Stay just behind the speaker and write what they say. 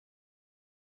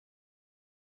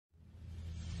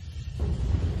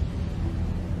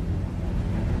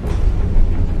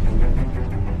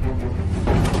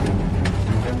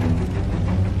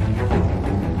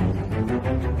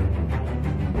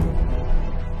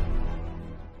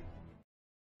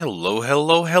Hello,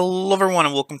 hello, hello, everyone,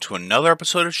 and welcome to another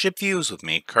episode of SHIPVIEWS with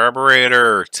me,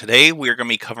 Carburetor. Today, we are going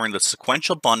to be covering the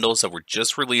sequential bundles that were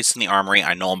just released in the Armory.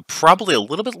 I know I'm probably a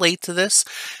little bit late to this.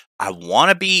 I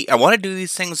want to do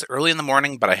these things early in the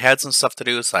morning, but I had some stuff to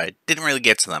do, so I didn't really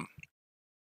get to them.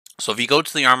 So if you go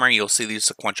to the Armory, you'll see these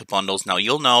sequential bundles. Now,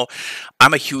 you'll know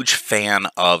I'm a huge fan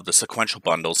of the sequential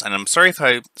bundles, and I'm sorry if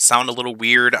I sound a little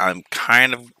weird. I'm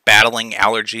kind of battling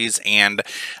allergies, and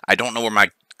I don't know where my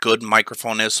good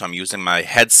microphone is, so I'm using my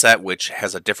headset, which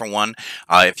has a different one.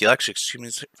 If you'll actually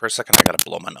excuse me for a second, I gotta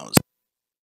blow my nose.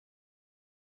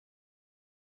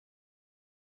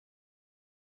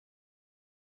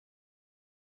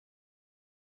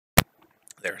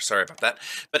 There, sorry about that.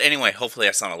 But anyway, hopefully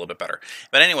I sound a little bit better.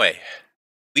 But anyway,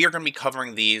 we are going to be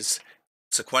covering these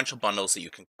sequential bundles that you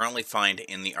can currently find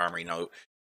in the Armory. Now,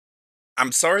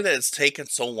 I'm sorry that it's taken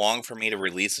so long for me to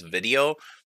release a video.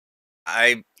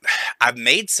 I I've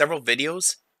made several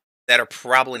videos that are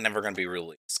probably never going to be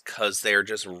released because they're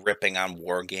just ripping on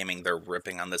wargaming. They're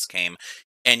ripping on this game,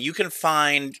 and you can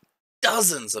find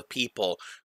dozens of people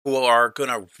who are going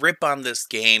to rip on this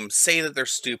game, say that they're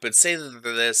stupid, say that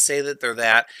they're this, say that they're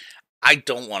that. I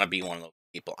don't want to be one of those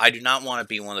people. I do not want to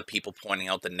be one of the people pointing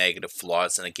out the negative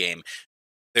flaws in a game.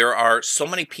 There are so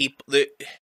many people that,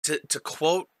 to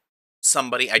quote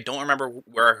somebody, I don't remember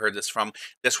where I heard this from.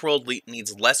 This world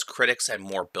needs less critics and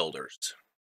more builders.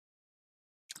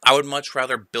 I would much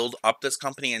rather build up this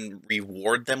company and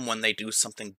reward them when they do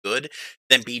something good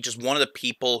than be just one of the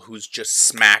people who's just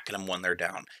smacking them when they're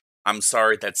down. I'm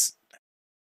sorry,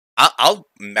 I'll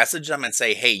message them and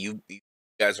say, hey, you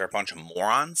guys are a bunch of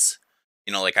morons.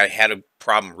 You know, like I had a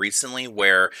problem recently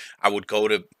where I would go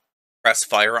to press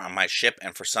fire on my ship,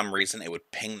 and for some reason it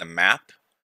would ping the map,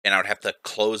 and I would have to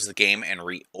close the game and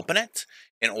reopen it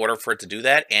in order for it to do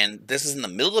that. And this is in the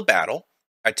middle of the battle.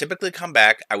 I typically come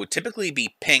back. I would typically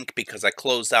be pink because I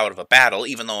closed out of a battle,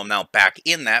 even though I'm now back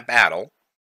in that battle.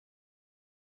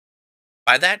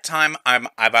 By that time, I've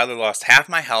either lost half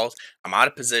my health, I'm out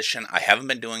of position, I haven't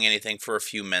been doing anything for a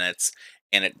few minutes,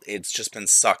 and it's just been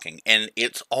sucking. And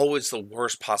it's always the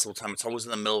worst possible time. It's always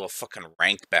in the middle of a fucking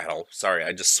ranked battle. Sorry,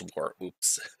 I just swore.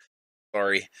 Oops.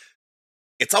 Sorry.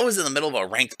 It's always in the middle of a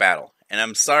ranked battle. And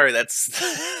I'm sorry, that's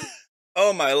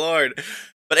oh my lord.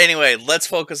 But anyway, let's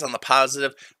focus on the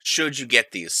positive should you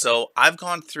get these. So I've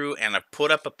gone through and I've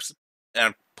put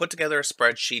together a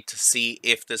spreadsheet to see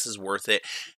if this is worth it.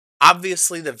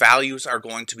 Obviously, the values are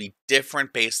going to be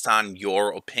different based on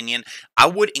your opinion. I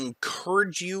would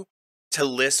encourage you to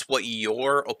list what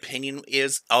your opinion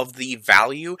is of the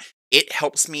value. It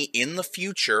helps me in the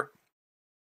future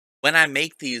when I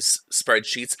make these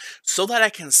spreadsheets so that I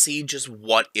can see just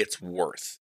what it's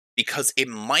worth. Because it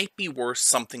might be worth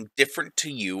something different to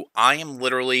you. I'm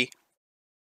literally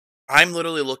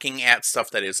looking at stuff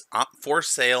that is for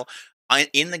sale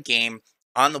in the game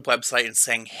on the website and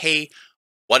saying, hey,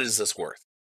 what is this worth?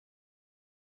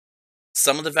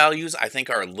 Some of the values I think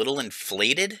are a little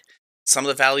inflated. Some of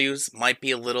the values might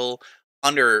be a little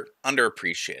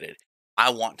underappreciated. I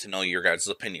want to know your guys'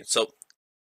 opinion. So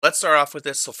let's start off with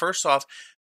this. So first off,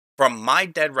 from my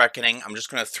dead reckoning, I'm just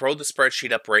going to throw the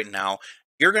spreadsheet up right now.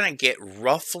 You're going to get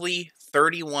roughly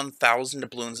 31,000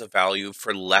 doubloons of value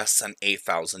for less than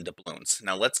 8,000 doubloons.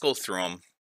 Now let's go through them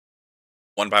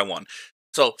one by one.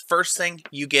 So first thing,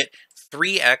 you get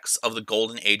 3x of the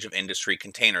Golden Age of Industry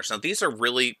containers. Now these are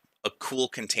really a cool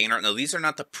container. Now these are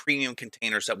not the premium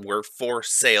containers that were for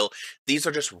sale. These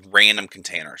are just random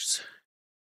containers.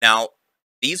 Now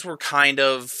these were kind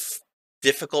of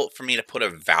difficult for me to put a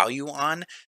value on.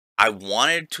 I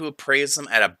wanted to appraise them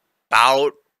at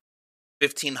about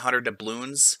 1,500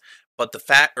 doubloons, but the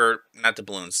fact, or not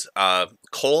doubloons,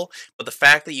 coal, but the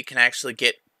fact that you can actually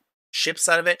get ships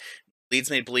out of it leads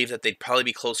me to believe that they'd probably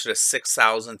be closer to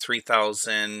 6,000,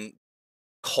 3,000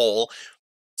 coal.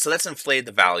 So that's inflated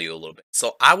the value a little bit.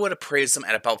 So I would appraise them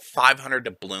at about 500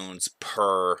 doubloons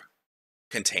per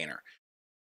container.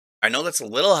 I know that's a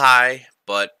little high,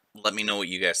 but let me know what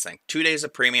you guys think. 2 days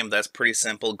of premium, that's pretty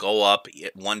simple. Go up.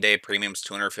 1 day of premium's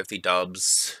 250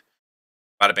 dubs.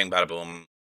 Bada bing, bada boom.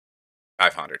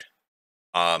 500.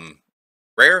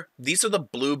 Rare, these are the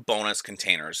blue bonus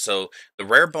containers. So the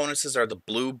rare bonuses are the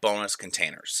blue bonus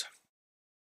containers.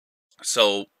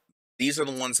 So these are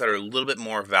the ones that are a little bit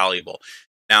more valuable.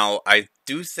 Now, I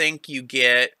do think you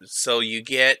get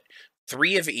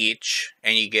 3 of each,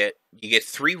 and you get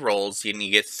 3 rolls, and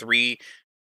you get three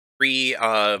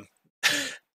econ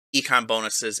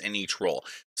bonuses in each roll.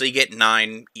 So you get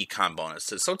 9 econ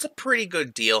bonuses. So it's a pretty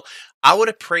good deal. I would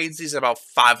appraise these at about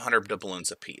 500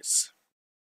 doubloons apiece.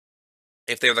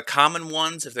 If they're the common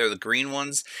ones, if they're the green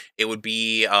ones, it would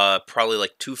be probably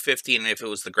like 250, and if it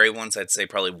was the gray ones, I'd say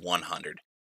probably 100.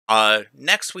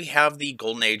 Next, we have the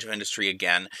Golden Age of Industry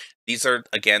again. These are,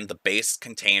 again, the base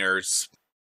containers.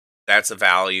 That's a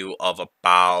value of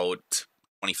about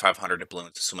 2,500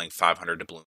 doubloons, assuming 500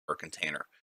 doubloons per container.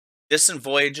 Distant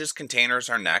Voyages containers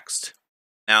are next.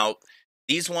 Now,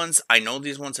 these ones, I know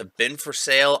these ones have been for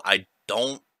sale. I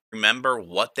don't remember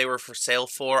what they were for sale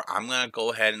for. I'm going to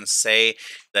go ahead and say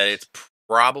that it's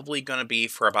probably going to be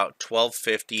for about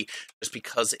 $12.50 just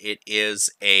because it is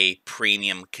a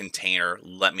premium container.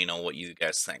 Let me know what you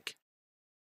guys think.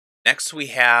 Next, we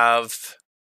have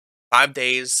 5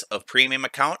 days of premium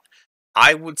account.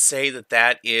 I would say that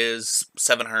that is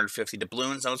 750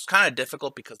 doubloons. Now, it's kind of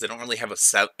difficult because they don't really have a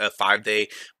 5-day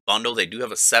bundle. They do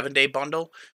have a 7-day bundle,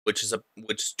 which is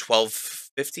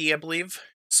 1250, I believe.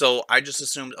 So I just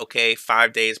assumed, okay,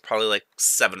 5 days, probably like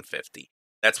 750.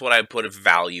 That's what I'd put a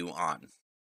value on.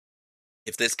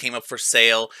 If this came up for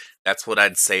sale, that's what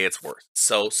I'd say it's worth.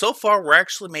 So far, we're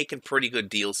actually making pretty good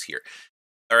deals here.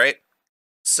 All right.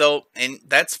 So, and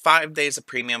that's 5 days of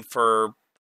premium for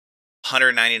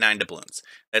 199 doubloons.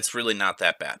 That's really not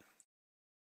that bad.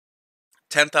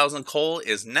 10,000 coal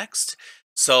is next.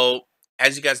 So,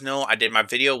 as you guys know, I did my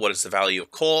video, what is the value of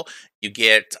coal? You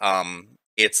get,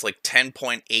 it's like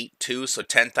 10.82, so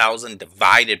 10,000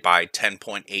 divided by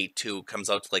 10.82 comes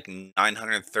out to like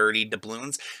 930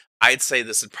 doubloons. I'd say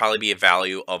this would probably be a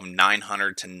value of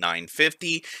 900 to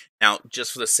 950. Now,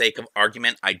 just for the sake of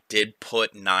argument, I did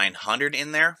put 900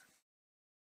 in there,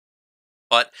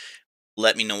 but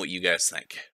let me know what you guys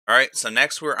think. All right, so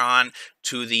next we're on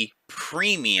to the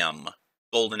premium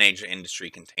Golden Age Industry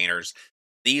containers.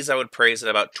 These I would praise at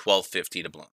about 1250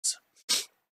 doubloons.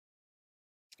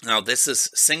 Now, this is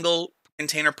single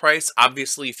container price.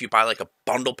 Obviously, if you buy like a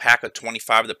bundle pack of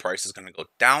 25, the price is going to go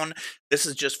down. This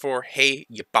is just for, hey,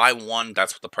 you buy one,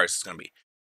 that's what the price is going to be.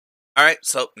 All right,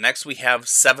 so next we have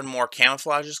 7 more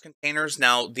camouflages containers.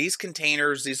 Now, these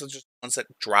containers, these are just ones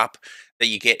that drop that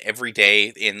you get every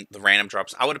day in the random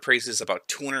drops. I would appraise this about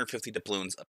 250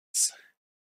 doubloons a piece.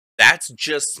 That's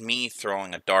just me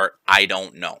throwing a dart. I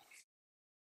don't know.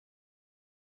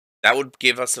 That would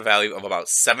give us a value of about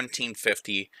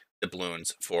 1750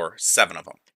 doubloons for 7 of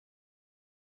them.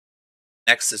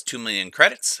 Next is 2 million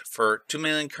credits. For 2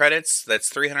 million credits, that's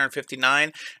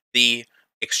 359. The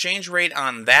exchange rate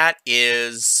on that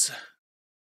is,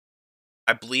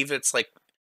 I believe it's like,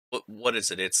 what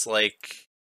is it? It's like,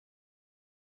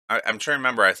 I'm trying to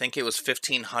remember. I think it was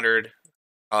 1,500.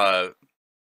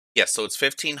 Yes, so it's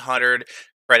 1,500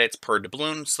 credits per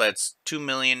doubloon. So that's 2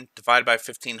 million divided by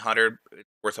 1,500,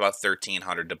 worth about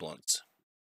 1,300 doubloons.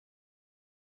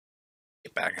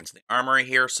 Get back into the armory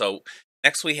here. So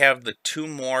next we have the 2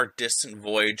 more Distant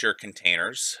Voyager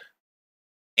containers.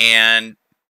 And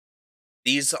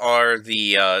these are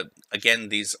the, again,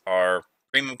 these are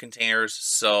premium containers.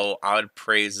 So I would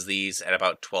praise these at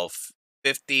about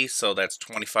 1250. So that's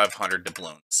 2,500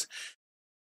 doubloons.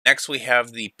 Next we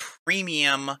have the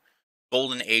premium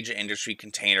Golden Age Industry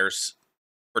containers.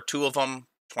 For 2 of them,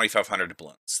 2,500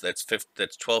 doubloons. That's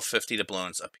 1250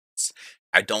 doubloons a piece.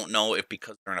 I don't know if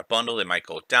because they're in a bundle, they might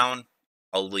go down.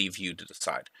 I'll leave you to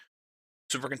decide.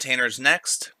 Super containers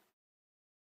next.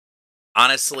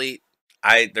 Honestly,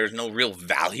 there's no real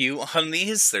value on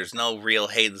these. There's no real,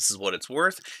 hey, this is what it's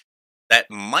worth. That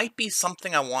might be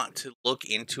something I want to look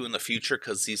into in the future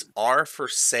because these are for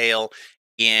sale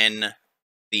in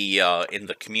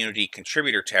the community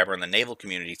contributor tab or in the naval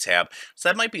community tab. So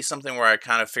that might be something where I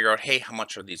kind of figure out, hey, how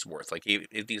much are these worth? Like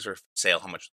if these are for sale, how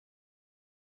much?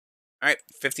 All right,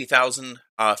 50,000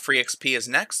 free XP is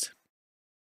next.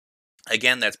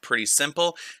 Again, that's pretty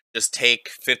simple. Just take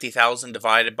 50,000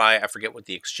 divided by, I forget what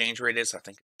the exchange rate is. I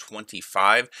think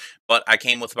 25, but I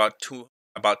came with about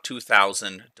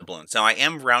 2,000 doubloons. Now I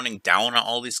am rounding down on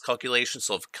all these calculations,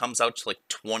 so if it comes out to like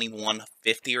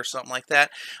 2150 or something like that,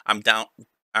 I'm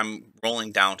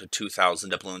rolling down to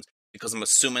 2,000 doubloons because I'm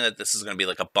assuming that this is going to be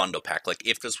like a bundle pack. Like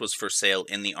if this was for sale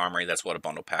in the armory, that's what a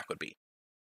bundle pack would be.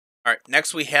 All right,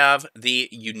 next we have the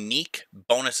unique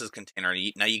bonuses container.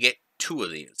 Now you get 2 of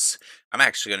these. I'm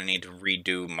actually going to need to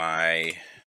redo my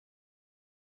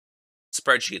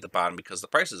spreadsheet at the bottom because the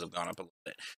prices have gone up a little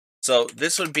bit. So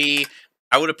this would be,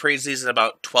 I would appraise these at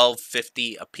about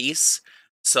 1250 a piece.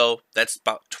 So that's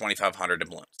about 2,500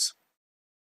 doubloons.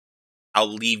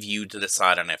 I'll leave you to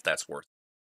decide on if that's worth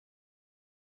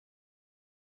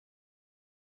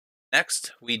it.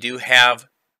 Next, we do have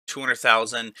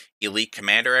 200,000 Elite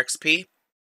Commander XP.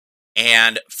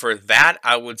 And for that,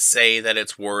 I would say that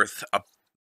it's worth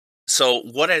so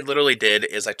what I literally did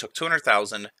is I took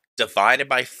 200,000 divided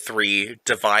by 3,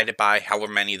 divided by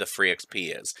however many the free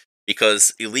XP is.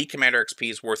 Because Elite Commander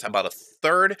XP is worth about a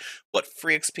third what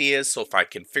free XP is, so if I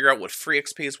can figure out what free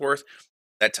XP is worth,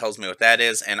 that tells me what that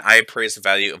is, and I appraise the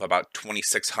value of about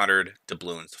 2,600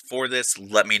 doubloons for this.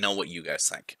 Let me know what you guys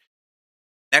think.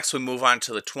 Next, we move on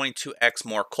to the 22x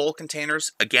more coal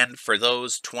containers. Again, for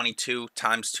those 22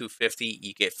 times 250,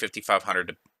 you get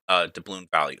 5,500 doubloon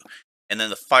value. And then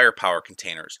the firepower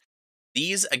containers.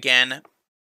 These, again,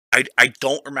 I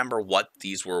don't remember what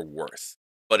these were worth.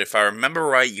 But if I remember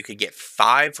right, you could get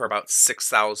 5 for about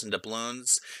 6,000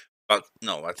 doubloons.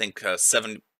 No, I think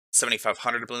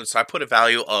 7,500 doubloons. So I put a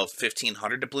value of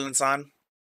 1,500 doubloons on.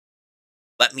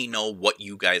 Let me know what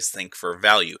you guys think for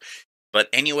value. But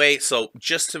anyway, so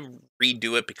just to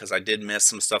redo it, because I did miss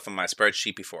some stuff on my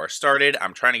spreadsheet before I started,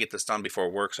 I'm trying to get this done before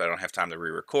work so I don't have time to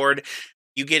re-record.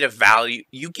 You get a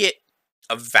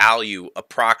value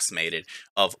approximated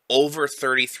of over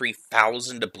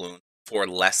 33,000 doubloons for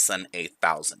less than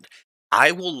 8,000.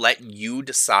 I will let you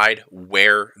decide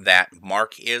where that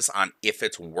mark is on if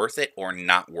it's worth it or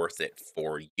not worth it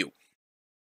for you.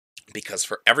 Because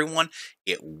for everyone,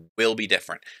 it will be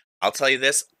different. I'll tell you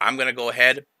this, I'm going to go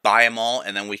ahead, buy them all,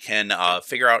 and then we can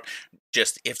figure out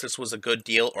just if this was a good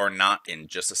deal or not in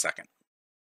just a second.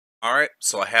 All right,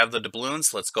 so I have the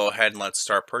doubloons. Let's go ahead and let's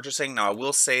start purchasing. Now, I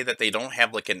will say that they don't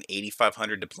have like an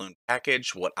 8,500 doubloon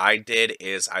package. What I did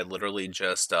is I literally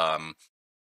just bought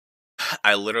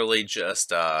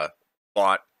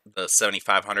the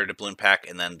 7,500 doubloon pack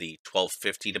and then the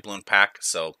 1,250 doubloon pack.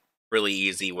 So really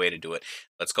easy way to do it.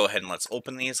 Let's go ahead and let's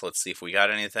open these. Let's see if we got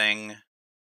anything.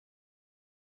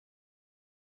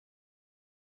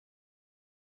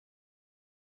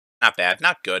 Not bad,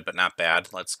 not good, but not bad.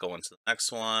 Let's go into the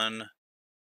next one.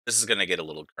 This is going to get a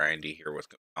little grindy here with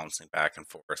bouncing back and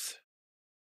forth.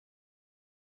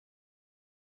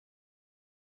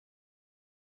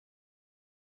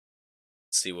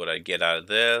 Let's see what I get out of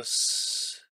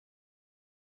this.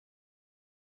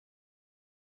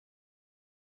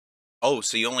 Oh,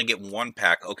 so you only get one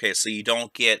pack. Okay, so you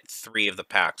don't get 3 of the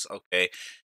packs. Okay.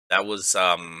 That was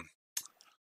a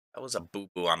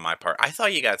boo-boo on my part. I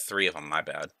thought you got 3 of them, my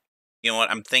bad. You know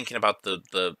what? I'm thinking about the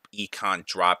econ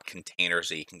drop containers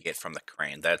that you can get from the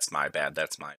crane. That's my bad.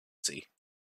 That's my see.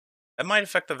 That might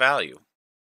affect the value.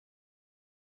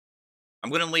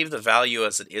 I'm going to leave the value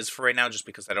as it is for right now just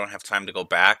because I don't have time to go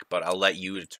back, but I'll let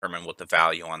you determine what the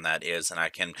value on that is, and I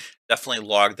can definitely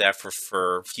log that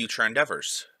for future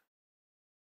endeavors.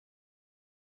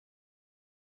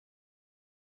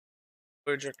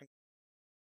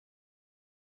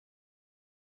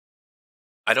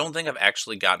 I don't think I've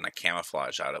actually gotten a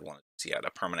camouflage out of one of these yet,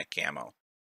 a permanent camo.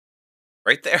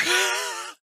 Right there.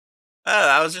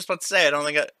 I was just about to say, I don't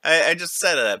think I just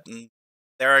said it.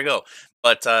 There I go.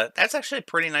 But that's actually a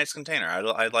pretty nice container.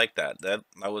 I like that. That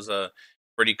was a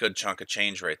pretty good chunk of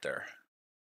change right there.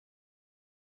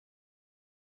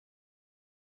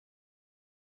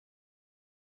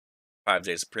 Five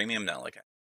days of premium now, like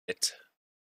it.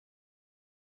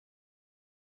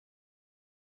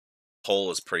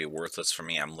 Coal is pretty worthless for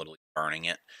me. I'm literally burning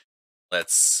it.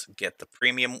 Let's get the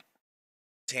premium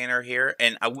container here.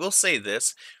 And I will say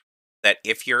this, that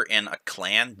if you're in a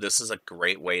clan, this is a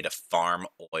great way to farm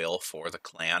oil for the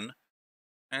clan.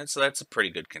 And so that's a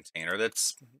pretty good container.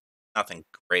 That's nothing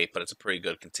great, but it's a pretty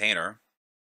good container.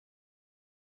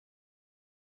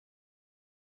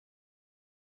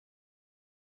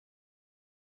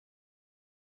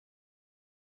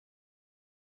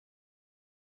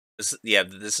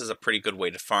 This is a pretty good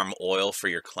way to farm oil for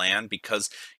your clan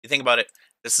because you think about it,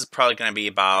 this is probably going to be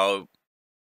about,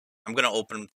 I'm going to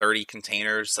open 30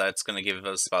 containers. That's going to give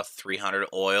us about 300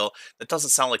 oil. That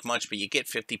doesn't sound like much, but you get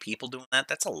 50 people doing that.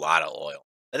 That's a lot of oil.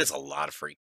 That is a lot of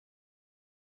free.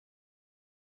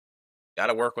 Got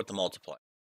to work with the multiplier.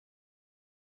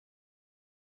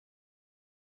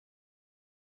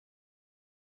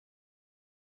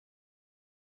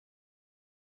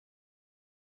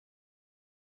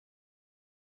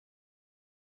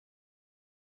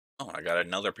 Oh, I got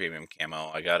another premium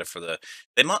camo. I got it for the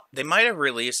they might have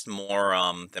released more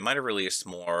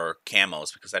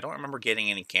camos because I don't remember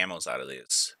getting any camos out of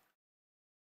these.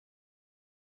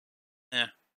 Yeah. I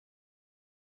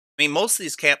mean most of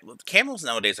these camos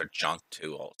nowadays are junk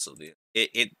too also.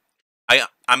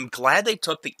 I'm glad they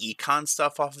took the econ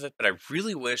stuff off of it, but I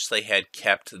really wish they had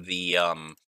kept the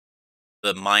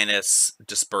minus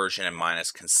dispersion and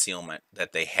minus concealment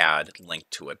that they had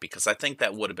linked to it because I think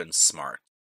that would have been smart.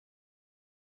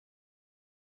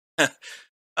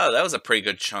 Oh, that was a pretty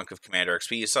good chunk of Commander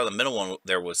XP. You saw the middle one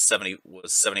there was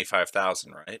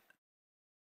 75,000, right?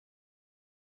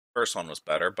 First one was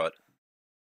better, but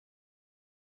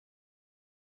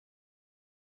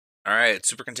All right,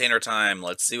 super container time.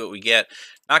 Let's see what we get.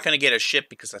 Not going to get a ship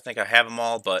because I think I have them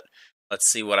all, but let's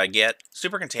see what I get.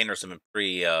 Super containers have been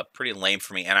pretty lame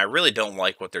for me, and I really don't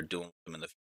like what they're doing with them in the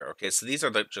future. Okay, so these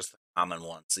are just the common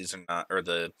ones. These are not, or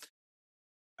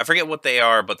I forget what they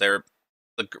are, but they're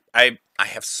I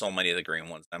have so many of the green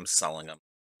ones. I'm selling them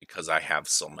because I have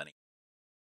so many.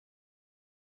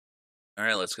 All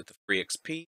right, let's get the free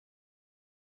XP.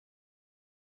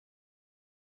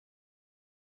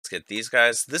 Let's get these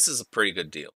guys. This is a pretty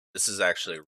good deal. This is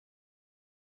actually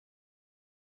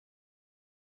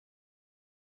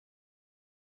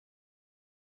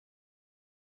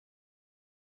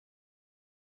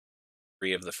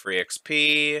free of the free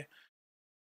XP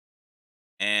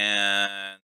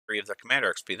and free of the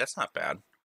commander XP. That's not bad.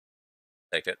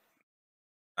 Take it.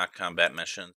 Not combat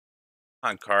mission.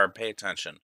 On card, pay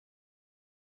attention.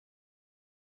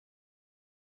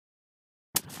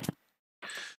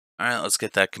 All right, let's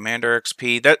get that commander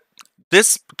XP.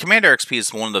 This commander XP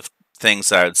is one of the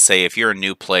things I would say if you're a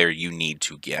new player you need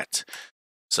to get.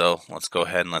 So let's go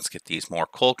ahead and let's get these more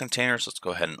coal containers. Let's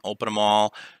go ahead and open them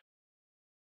all.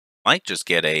 Might just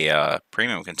get a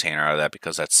premium container out of that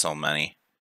because that's so many.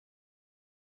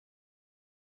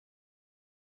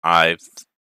 I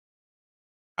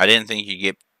didn't think you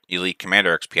get elite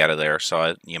commander XP out of there,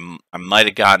 so I might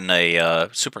have gotten a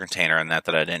super container in that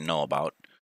I didn't know about.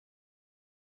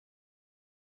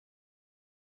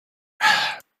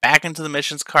 Back into the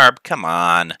missions, Carb. Come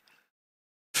on.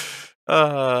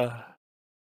 All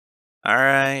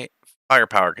right.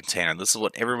 Firepower container. This is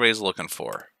what everybody's looking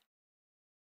for.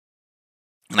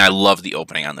 And I love the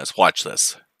opening on this. Watch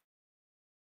this.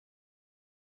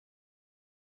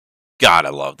 God, I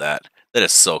love that. That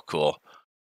is so cool.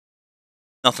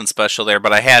 Nothing special there,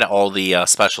 but I had all the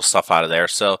special stuff out of there,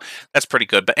 so that's pretty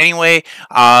good. But anyway,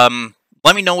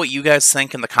 let me know what you guys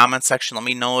think in the comment section. Let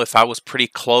me know if I was pretty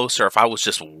close or if I was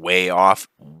just way off.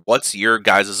 What's your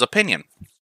guys' opinion?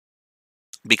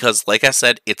 Because, like I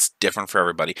said, it's different for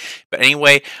everybody. But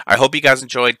anyway, I hope you guys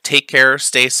enjoyed. Take care.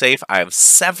 Stay safe. I have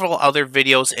several other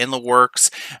videos in the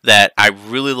works that I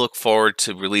really look forward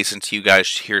to releasing to you guys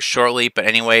here shortly. But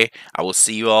anyway, I will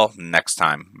see you all next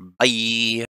time. Bye.